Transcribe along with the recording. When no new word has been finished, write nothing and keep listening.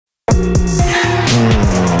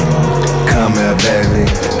Come here, baby.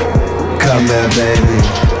 Come here, baby.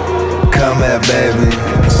 Come here, baby.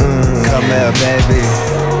 Come here, baby.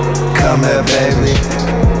 Come here, baby.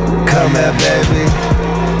 Come here, baby.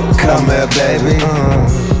 Come here, baby.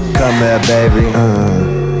 Come here, baby.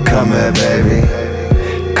 Come here, baby.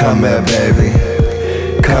 Come here, baby.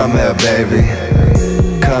 Come here, baby.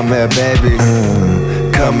 Come here, baby.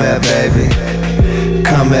 Come here, baby.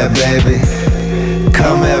 Come here, baby.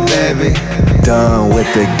 Come here, baby. Done with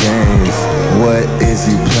the games. What is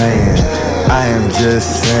you playing? I am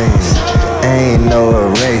just saying. Ain't no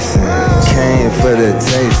erasing. Came for the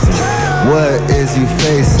tasting. What is you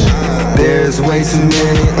facing? There's way too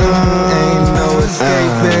many. Ain't no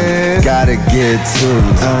escaping. Gotta get to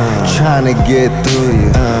you. Trying to get through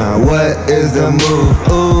you. What is the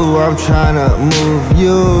move? Ooh, I'm trying to move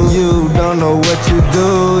you. You don't know what you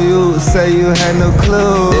do. You say you had no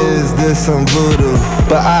clue. Is this some voodoo?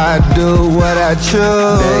 But I do what I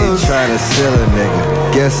choose. They tryna steal a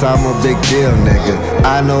nigga. Guess I'm a big deal, nigga.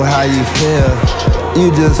 I know how you feel.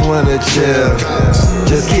 You just wanna chill.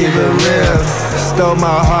 Just keep it real. Stole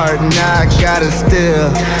my heart, now I gotta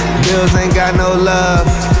steal. Bills ain't got no love.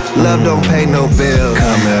 Love don't pay no bills.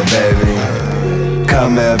 Come here, baby.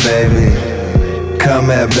 Come here, baby. Come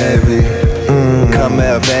here, baby. Come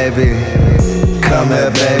here, baby. Come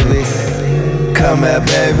here, baby. Come here,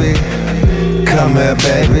 baby. Come here,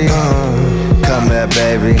 baby. Come here,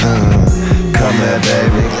 baby. Come here,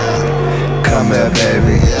 baby. Come here,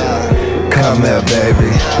 baby. Come here,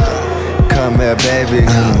 baby. Come here, baby.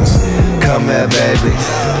 Come here, baby.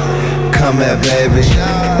 Come here, baby.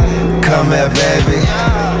 Come here, baby.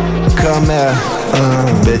 Come here.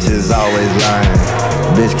 Bitches always lying.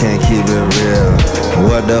 Bitch can't keep it real.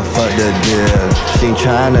 What the fuck the deal? She ain't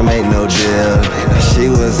trying to make no deal. She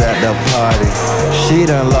was at the party. She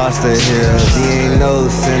done lost her heel. She ain't no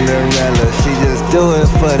Cinderella. She just do it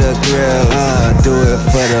for the thrill. Do it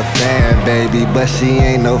for the fan, baby. But she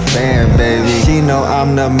ain't no fan, baby. She know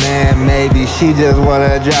I'm the man, maybe. She just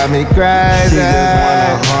wanna drive me crazy. She just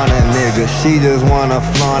wanna haunt a nigga. She just wanna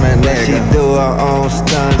flaunt a nigga. She do her own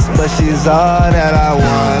stunts, but she's all that I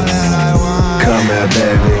want. Come here,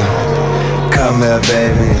 baby. Come here,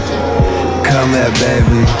 baby. Come here,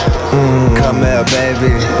 baby. Come here,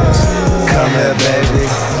 baby. Come here, baby.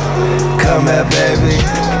 Come here, baby.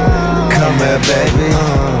 Come here, baby.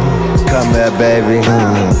 Come here, baby.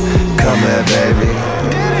 Come here, baby.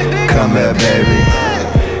 Come here, baby.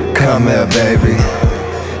 Come here, baby.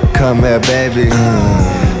 Come here, baby.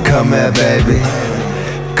 Come here, baby.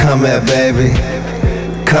 Come here, baby.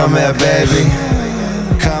 Come here, baby.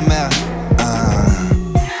 Come here.